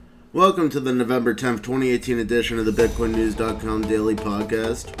Welcome to the November 10th, 2018 edition of the BitcoinNews.com Daily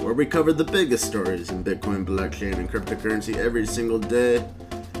Podcast, where we cover the biggest stories in Bitcoin, blockchain, and cryptocurrency every single day.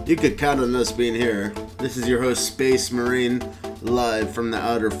 You could count on us being here. This is your host, Space Marine, live from the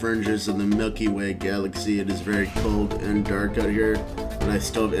outer fringes of the Milky Way galaxy. It is very cold and dark out here, but I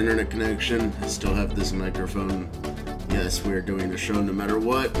still have internet connection. I still have this microphone. Yes, we are doing a show no matter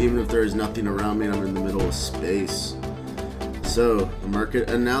what, even if there is nothing around me and I'm in the middle of space. So, the market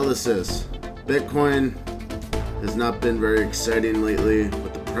analysis. Bitcoin has not been very exciting lately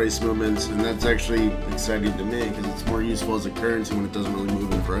with the price movements, and that's actually exciting to me because it's more useful as a currency when it doesn't really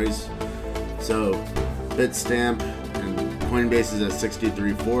move in price. So, Bitstamp and Coinbase is at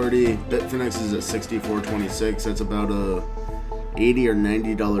 63.40, Bitfinex is at 64.26. That's about a $80 or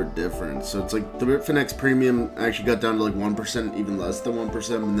 $90 difference. So it's like the Bitfinex premium actually got down to like 1%, even less than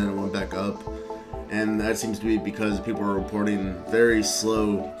 1%, and then it went back up. And that seems to be because people are reporting very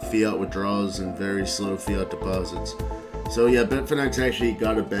slow fiat withdrawals and very slow fiat deposits. So yeah, Bitfinex actually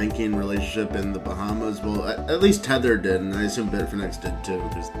got a banking relationship in the Bahamas. Well, at least Tether did, and I assume Bitfinex did too,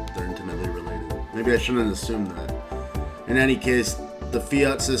 because they're intimately related. Maybe I shouldn't assume that. In any case, the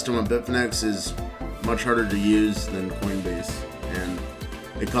fiat system on Bitfinex is much harder to use than Coinbase, and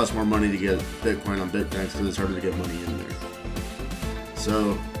it costs more money to get Bitcoin on Bitfinex because it's harder to get money in there.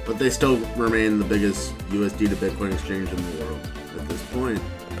 So, but they still remain the biggest USD to Bitcoin exchange in the world at this point.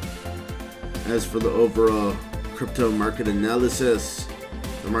 As for the overall crypto market analysis,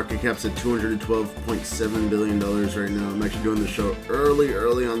 the market cap's at $212.7 billion right now. I'm actually doing the show early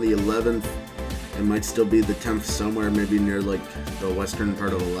on the 11th. It might still be the 10th somewhere, maybe near like the western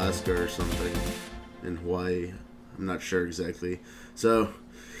part of Alaska or something, in Hawaii. I'm not sure exactly. So,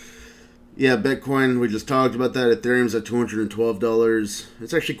 yeah, Bitcoin, we just talked about that. Ethereum's at $212.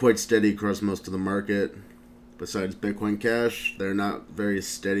 It's actually quite steady across most of the market. Besides Bitcoin Cash, they're not very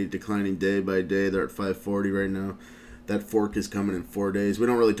steady, declining day by day. They're at 540 right now. That fork is coming in 4 days. We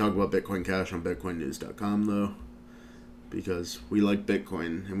don't really talk about Bitcoin Cash on BitcoinNews.com, though, because we like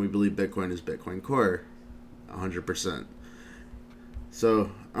Bitcoin, and we believe Bitcoin is Bitcoin Core, 100%.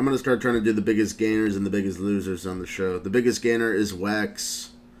 So, I'm going to start trying to do the biggest gainers and the biggest losers on the show. The biggest gainer is Wax.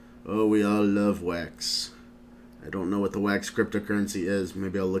 Oh, we all love Wax. I don't know what the Wax cryptocurrency is.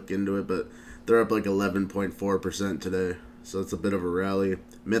 Maybe I'll look into it, but they're up like 11.4% today. So it's a bit of a rally.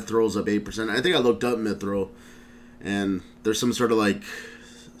 Mithral's up 8%. I think I looked up Mithril, and there's some sort of like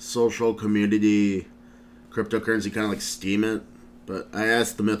social community cryptocurrency, kind of like Steemit. But I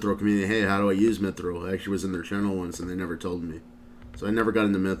asked the Mithril community, hey, how do I use Mithril? I actually was in their channel once, and they never told me. So I never got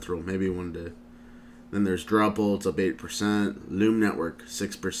into Mithril. Maybe one day. Then there's Dropple, it's up 8%. Loom Network,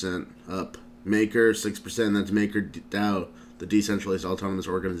 6% up. Maker, 6%. That's Maker DAO, the Decentralized Autonomous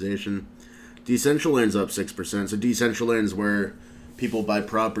Organization. Decentraland's up 6%. So Decentraland's where people buy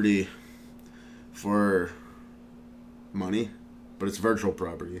property for money, but it's virtual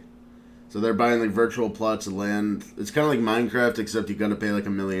property. So they're buying like virtual plots of land. It's kind of like Minecraft, except you got to pay like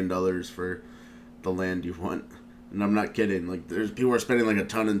 $1 million for the land you want. And I'm not kidding. Like, there's people are spending like a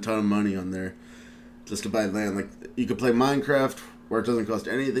ton of money on there just to buy land. Like, you could play Minecraft where it doesn't cost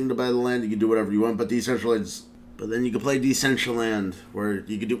anything to buy the land. You can do whatever you want, but then you can play Decentraland where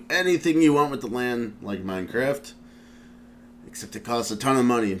you can do anything you want with the land, like Minecraft, except it costs a ton of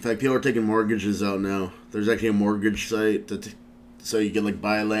money. In fact, people are taking mortgages out now. There's actually a mortgage site so you can like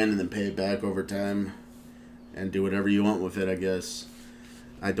buy land and then pay it back over time and do whatever you want with it, I guess.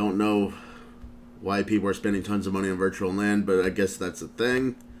 I don't know why people are spending tons of money on virtual land, but I guess that's a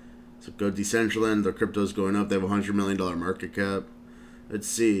thing. So go Decentraland, their crypto's going up. They have a $100 million market cap. Let's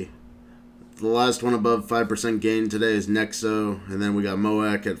see. The last one above 5% gain today is Nexo. And then we got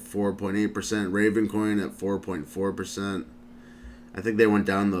Moac at 4.8%. Ravencoin at 4.4%. I think they went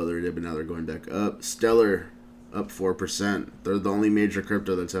down the other day, but now they're going back up. Stellar up 4%. They're the only major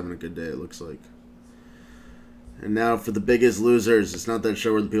crypto that's having a good day, it looks like. And now for the biggest losers. It's not that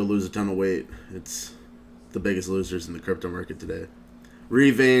show where the people lose a ton of weight. It's the biggest losers in the crypto market today.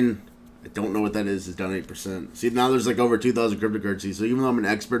 Revain, I don't know what that is down 8%. See, now there's like over 2,000 cryptocurrencies. So even though I'm an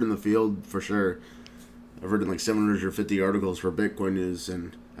expert in the field, for sure, I've written like 750 articles for Bitcoin News,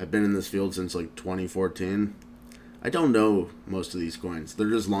 and I've been in this field since like 2014. I don't know most of these coins. They're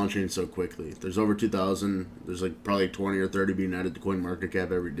just launching so quickly. There's over 2,000. There's like probably 20 or 30 being added to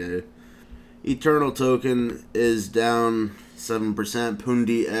CoinMarketCap every day. Eternal token is down 7%.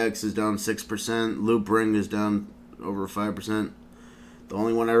 Pundi X is down 6%. Loopring is down over 5%. The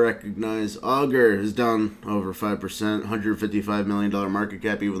only one I recognize, Augur, is down over 5%. $155 million market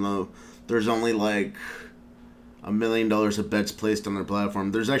cap, even though there's only like $1 million of bets placed on their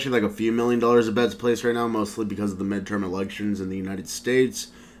platform. There's actually like a few $1 million of bets placed right now, mostly because of the midterm elections in the United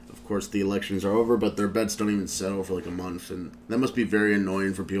States. Of course, the elections are over, but their bets don't even settle for like a month, and that must be very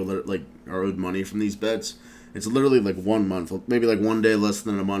annoying for people that like are owed money from these bets. It's literally like 1 month, maybe like 1 day less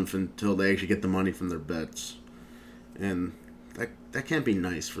than a month until they actually get the money from their bets, and that can't be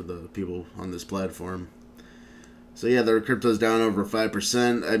nice for the people on this platform. So yeah, their crypto's down over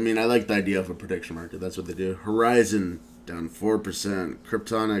 5%. I mean, I like the idea of a prediction market. That's what they do. Horizon down 4%.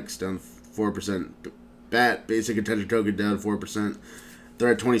 Kryptonics down 4%. BAT, Basic Attention Token, down 4%.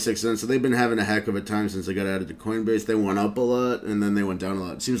 They're at 26 cents. So they've been having a heck of a time since they got added to Coinbase. They went up a lot, and then they went down a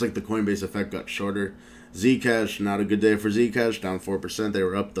lot. It seems like the Coinbase effect got shorter. Zcash, not a good day for Zcash, down 4%. They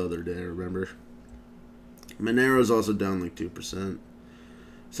were up the other day, I remember. Monero's also down like 2%.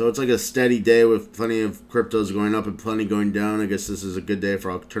 So it's like a steady day with plenty of cryptos going up and plenty going down. I guess this is a good day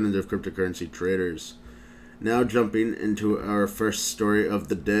for alternative cryptocurrency traders. Now jumping into our first story of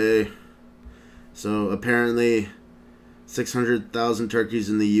the day. So apparently 600,000 turkeys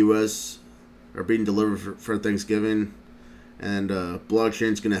in the U.S. are being delivered for Thanksgiving. And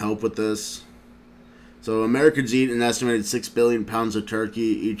blockchain's going to help with this. So Americans eat an estimated 6 billion pounds of turkey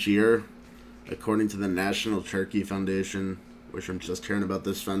each year, according to the National Turkey Foundation. Which I'm just hearing about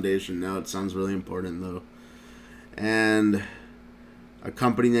this foundation now. It sounds really important, though. And a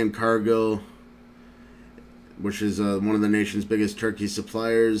company named Cargill, which is one of the nation's biggest turkey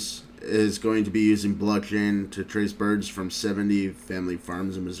suppliers, is going to be using blockchain to trace birds from 70 family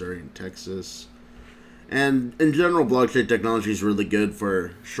farms in Missouri and Texas. And in general, blockchain technology is really good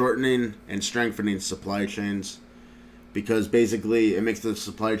for shortening and strengthening supply chains, because basically it makes the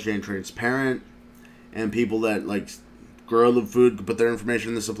supply chain transparent, and people that like grow the food could put their information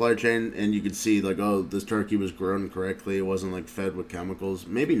in the supply chain, and you could see like, oh, this turkey was grown correctly. It wasn't like fed with chemicals.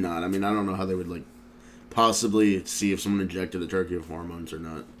 Maybe not. I mean, I don't know how they would like possibly see if someone injected a turkey with hormones or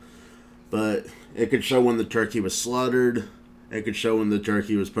not. But it could show when the turkey was slaughtered. It could show when the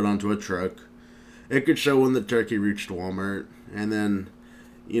turkey was put onto a truck. It could show when the turkey reached Walmart. And then,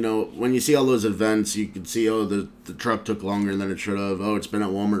 you know, when you see all those events, you could see, oh, the truck took longer than it should have. Oh, it's been at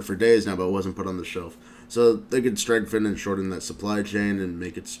Walmart for days now, but it wasn't put on the shelf. So they could strengthen and shorten that supply chain and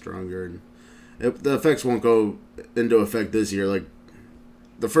make it stronger. And the effects won't go into effect this year. Like,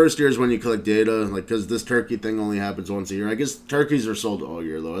 the first year is when you collect data, like, because this turkey thing only happens once a year. I guess turkeys are sold all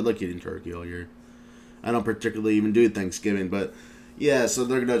year, though. I like eating turkey all year. I don't particularly even do Thanksgiving, but yeah, so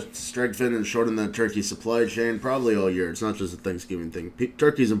they're going to strengthen and shorten that turkey supply chain probably all year. It's not just a Thanksgiving thing.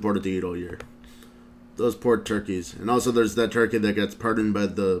 Turkey's important to eat all year. Those poor turkeys. And also there's that turkey that gets pardoned by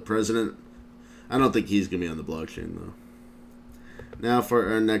the president. I don't think he's going to be on the blockchain, though. Now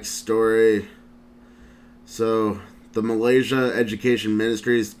for our next story. So, the Malaysia Education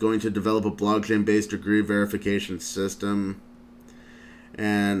Ministry is going to develop a blockchain-based degree verification system.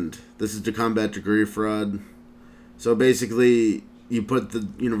 And this is to combat degree fraud. So basically, you put the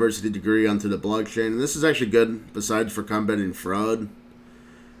university degree onto the blockchain. And this is actually good, besides for combating fraud.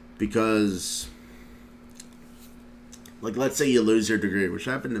 Because, like, let's say you lose your degree, which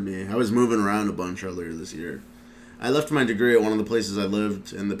happened to me. I was moving around a bunch earlier this year. I left my degree at one of the places I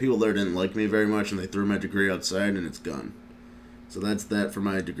lived, and the people there didn't like me very much, and they threw my degree outside, and it's gone. So that's that for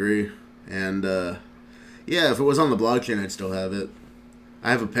my degree. And, yeah, if it was on the blockchain, I'd still have it.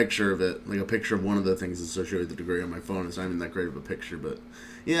 I have a picture of it, like a picture of one of the things associated with the degree on my phone. It's not even that great of a picture, but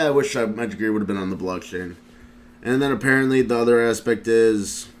yeah, I wish my degree would have been on the blockchain. And then apparently the other aspect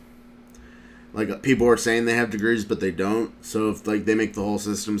is, like, people are saying they have degrees, but they don't. So if, like, they make the whole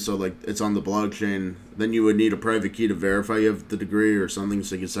system so, like, it's on the blockchain, then you would need a private key to verify you have the degree or something,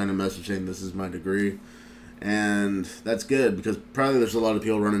 so you can sign a message saying this is my degree. And that's good, because probably there's a lot of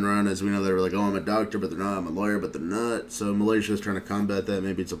people running around, as we know, that are like, oh, I'm a doctor, but they're not. I'm a lawyer, but they're not. So Malaysia's trying to combat that.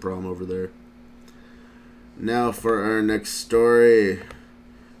 Maybe it's a problem over there. Now for our next story.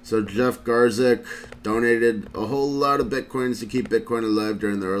 So Jeff Garzik donated a whole lot of Bitcoins to keep Bitcoin alive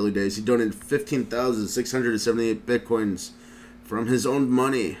during the early days. He donated 15,678 Bitcoins from his own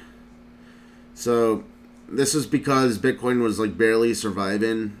money. So this is because Bitcoin was, like, barely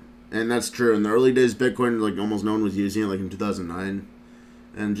surviving. And that's true. In the early days, Bitcoin, like, almost no one was using it, like in 2009.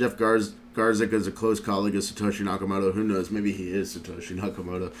 And Jeff Garzik is a close colleague of Satoshi Nakamoto. Who knows? Maybe he is Satoshi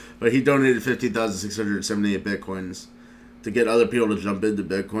Nakamoto. But he donated 15,678 Bitcoins to get other people to jump into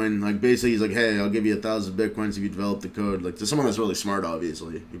Bitcoin. Like, basically, he's like, hey, I'll give you 1,000 Bitcoins if you develop the code. Like, to someone that's really smart,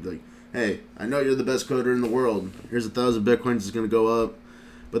 obviously. He'd be like, hey, I know you're the best coder in the world. Here's 1,000 Bitcoins. It's going to go up.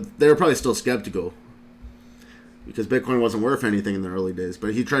 But they were probably still skeptical, because Bitcoin wasn't worth anything in the early days.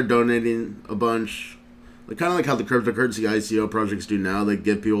 But he tried donating a bunch, like, kind of like how the cryptocurrency ICO projects do now. They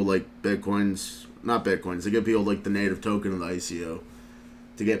give people, like, Bitcoins, not Bitcoins, they give people, like, the native token of the ICO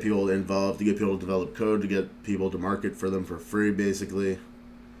to get people involved, to get people to develop code, to get people to market for them for free, basically.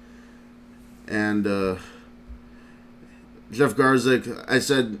 And Jeff Garzik, I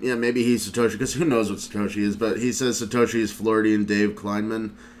said, yeah, maybe he's Satoshi, because who knows what Satoshi is, but he says Satoshi is Floridian Dave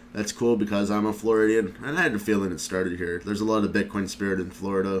Kleinman. That's cool because I'm a Floridian, and I had a feeling it started here. There's a lot of Bitcoin spirit in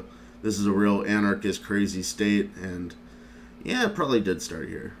Florida. This is a real anarchist, crazy state, and yeah, it probably did start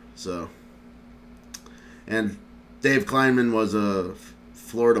here. So, and Dave Kleinman was a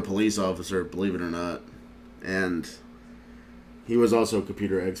Florida police officer, believe it or not, and he was also a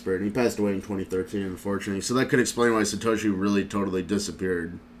computer expert, and he passed away in 2013, unfortunately. So that could explain why Satoshi really totally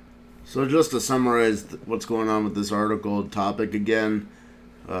disappeared. So just to summarize what's going on with this article topic again,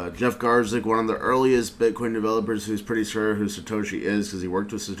 Jeff Garzik, one of the earliest Bitcoin developers who's pretty sure who Satoshi is because he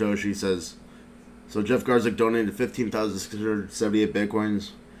worked with Satoshi, says, so Jeff Garzik donated 15,678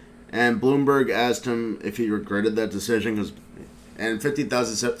 Bitcoins, and Bloomberg asked him if he regretted that decision, and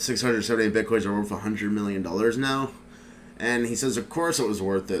 15,678 Bitcoins are worth $100 million now. And he says, of course it was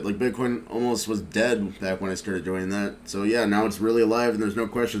worth it. Like, Bitcoin almost was dead back when I started doing that. So yeah, now it's really alive, and there's no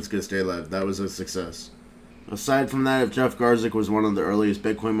question it's going to stay alive. That was a success. Aside from that, if Jeff Garzik was one of the earliest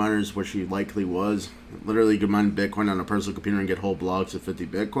Bitcoin miners, which he likely was, literally you could mine Bitcoin on a personal computer and get whole blocks of 50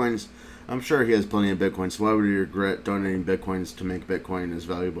 Bitcoins, I'm sure he has plenty of Bitcoin, so why would he regret donating Bitcoins to make Bitcoin as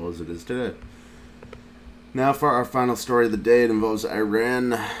valuable as it is today? Now for our final story of the day, it involves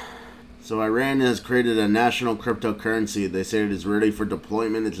Iran. So Iran has created a national cryptocurrency. They say it is ready for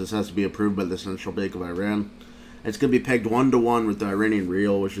deployment. It just has to be approved by the Central Bank of Iran. It's going to be pegged 1-to-1 with the Iranian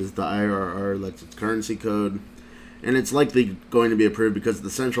rial, which is the IRR, that's its currency code. And it's likely going to be approved because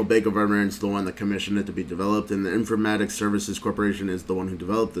the Central Bank of Iran is the one that commissioned it to be developed, and the Informatics Services Corporation is the one who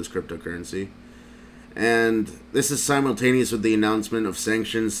developed this cryptocurrency. And this is simultaneous with the announcement of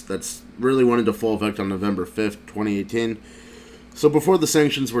sanctions that's really went into full effect on November 5th, 2018. So before the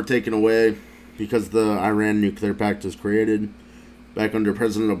sanctions were taken away, because the Iran nuclear pact was created, back under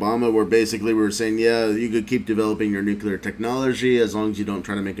President Obama, where basically we were saying, yeah, you could keep developing your nuclear technology as long as you don't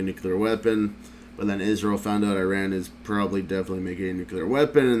try to make a nuclear weapon. But then Israel found out Iran is probably definitely making a nuclear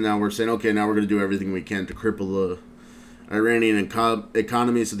weapon, and now we're saying, okay, now we're going to do everything we can to cripple the Iranian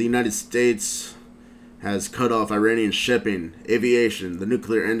economy. So the United States has cut off Iranian shipping, aviation, the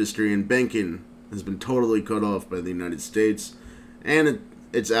nuclear industry, and banking has been totally cut off by the United States and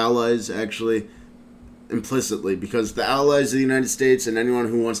its allies, actually, implicitly, because the allies of the United States and anyone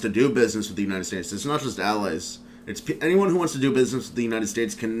who wants to do business with the United States, it's not just allies, it's anyone who wants to do business with the United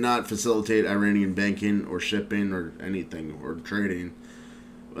States cannot facilitate Iranian banking or shipping or anything or trading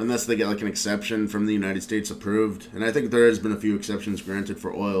unless they get like an exception from the United States approved. And I think there has been a few exceptions granted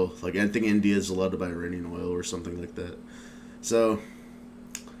for oil. Like I think India is allowed to buy Iranian oil or something like that. So,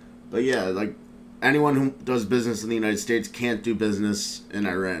 but yeah, like anyone who does business in the United States can't do business in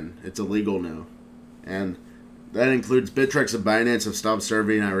Iran. It's illegal now. And that includes Bittrex and Binance have stopped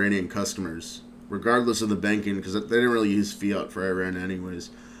serving Iranian customers, regardless of the banking, because they didn't really use fiat for Iran anyways.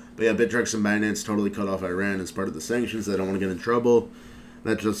 But yeah, Bittrex and Binance totally cut off Iran as part of the sanctions. They don't want to get in trouble.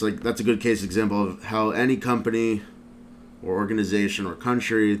 That's a good case example of how any company or organization or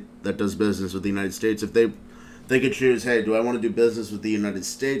country that does business with the United States, if they could choose, hey, do I want to do business with the United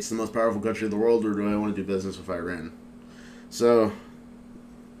States, the most powerful country in the world, or do I want to do business with Iran? So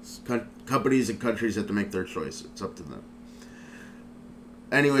companies and countries have to make their choice. It's up to them.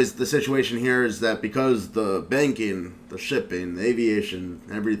 Anyways, the situation here is that because the banking, the shipping, the aviation,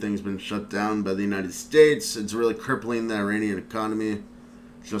 everything's been shut down by the United States, it's really crippling the Iranian economy,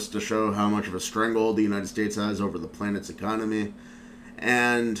 just to show how much of a stranglehold the United States has over the planet's economy.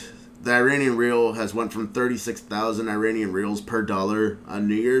 And the Iranian rial has went from 36,000 Iranian rials per dollar on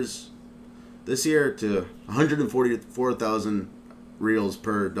New Year's this year to 144,000 rials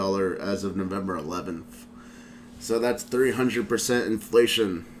per dollar as of November 11th. So that's 300%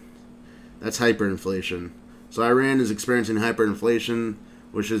 inflation. That's hyperinflation. So Iran is experiencing hyperinflation,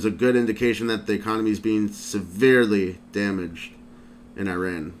 which is a good indication that the economy is being severely damaged in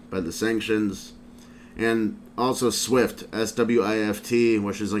Iran by the sanctions. And also SWIFT, S-W-I-F-T,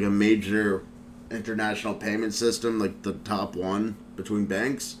 which is like a major international payment system, like the top one between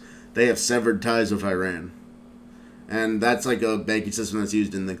banks, they have severed ties with Iran. And that's like a banking system that's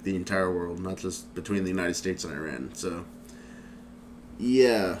used in like the entire world, not just between the United States and Iran. So,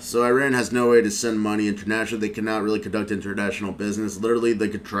 yeah. So Iran has no way to send money internationally. They cannot really conduct international business. Literally, they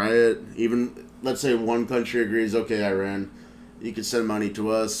could try it. Even, let's say one country agrees, okay, Iran, you can send money to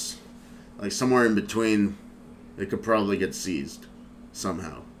us. Like somewhere in between, it could probably get seized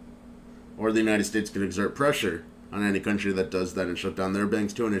somehow. Or the United States could exert pressure on any country that does that and shut down their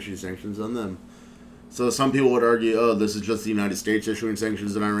banks too and issue sanctions on them. So some people would argue, oh, this is just the United States issuing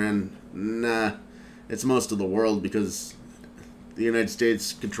sanctions on Iran. Nah, it's most of the world because the United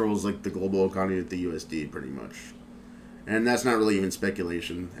States controls like the global economy with the USD pretty much. And that's not really even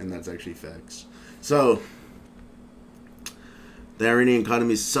speculation, and that's actually facts. So, the Iranian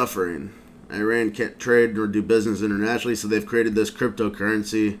economy is suffering. Iran can't trade or do business internationally, so they've created this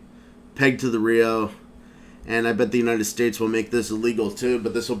cryptocurrency pegged to the Rio. And I bet the United States will make this illegal too,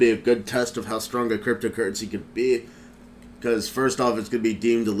 but this will be a good test of how strong a cryptocurrency could be. Because first off, it's going to be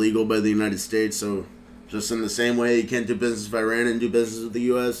deemed illegal by the United States, so just in the same way you can't do business with Iran and do business with the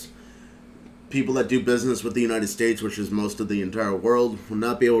U.S., people that do business with the United States, which is most of the entire world, will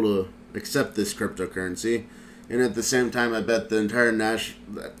not be able to accept this cryptocurrency. And at the same time, I bet the entire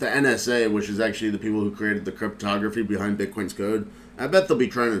the NSA, which is actually the people who created the cryptography behind Bitcoin's code, I bet they'll be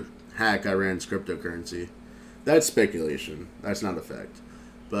trying to hack Iran's cryptocurrency. That's speculation. That's not a fact.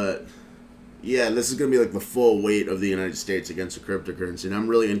 But yeah, this is going to be like the full weight of the United States against the cryptocurrency. And I'm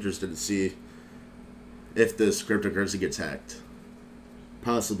really interested to see if this cryptocurrency gets hacked.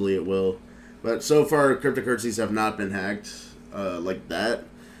 Possibly it will. But so far, cryptocurrencies have not been hacked like that.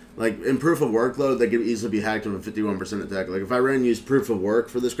 Like, in proof of work, though, they could easily be hacked with a 51% attack. Like, if Iran used proof of work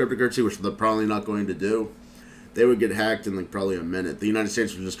for this cryptocurrency, which they're probably not going to do, they would get hacked in, like, probably a minute. The United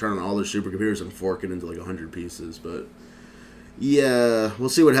States would just turn on all their supercomputers and fork it into, like, 100 pieces. But, yeah, we'll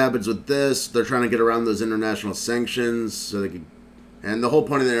see what happens with this. They're trying to get around those international sanctions so they could... And the whole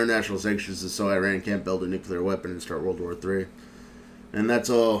point of the international sanctions is so Iran can't build a nuclear weapon and start World War III. And that's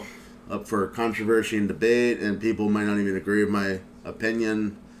all up for controversy and debate, and people might not even agree with my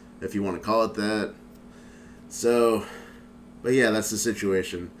opinion, if you want to call it that. So, but yeah, that's the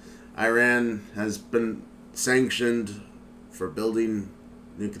situation. Iran has been sanctioned for building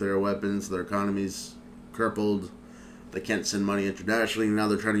nuclear weapons. Their economy's crippled. They can't send money internationally. Now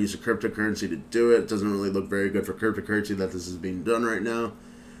they're trying to use a cryptocurrency to do it. It doesn't really look very good for cryptocurrency that this is being done right now.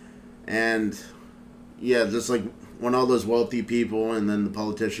 And yeah, just like when all those wealthy people and then the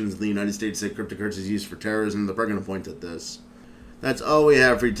politicians in the United States say cryptocurrency is used for terrorism, they're probably going to point at this. That's all we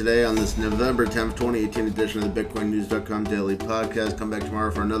have for you today on this November 10th, 2018 edition of the BitcoinNews.com Daily Podcast. Come back tomorrow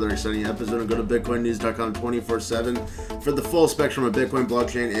for another exciting episode and go to BitcoinNews.com 24/7 for the full spectrum of Bitcoin,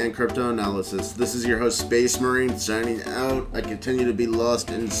 blockchain, and crypto analysis. This is your host, Space Marine, signing out. I continue to be lost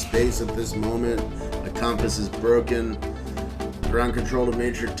in space at this moment. My compass is broken. Ground control to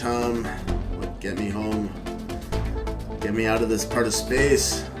Major Tom. Get me home. Get me out of this part of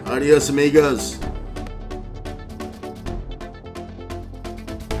space. Adios, amigos.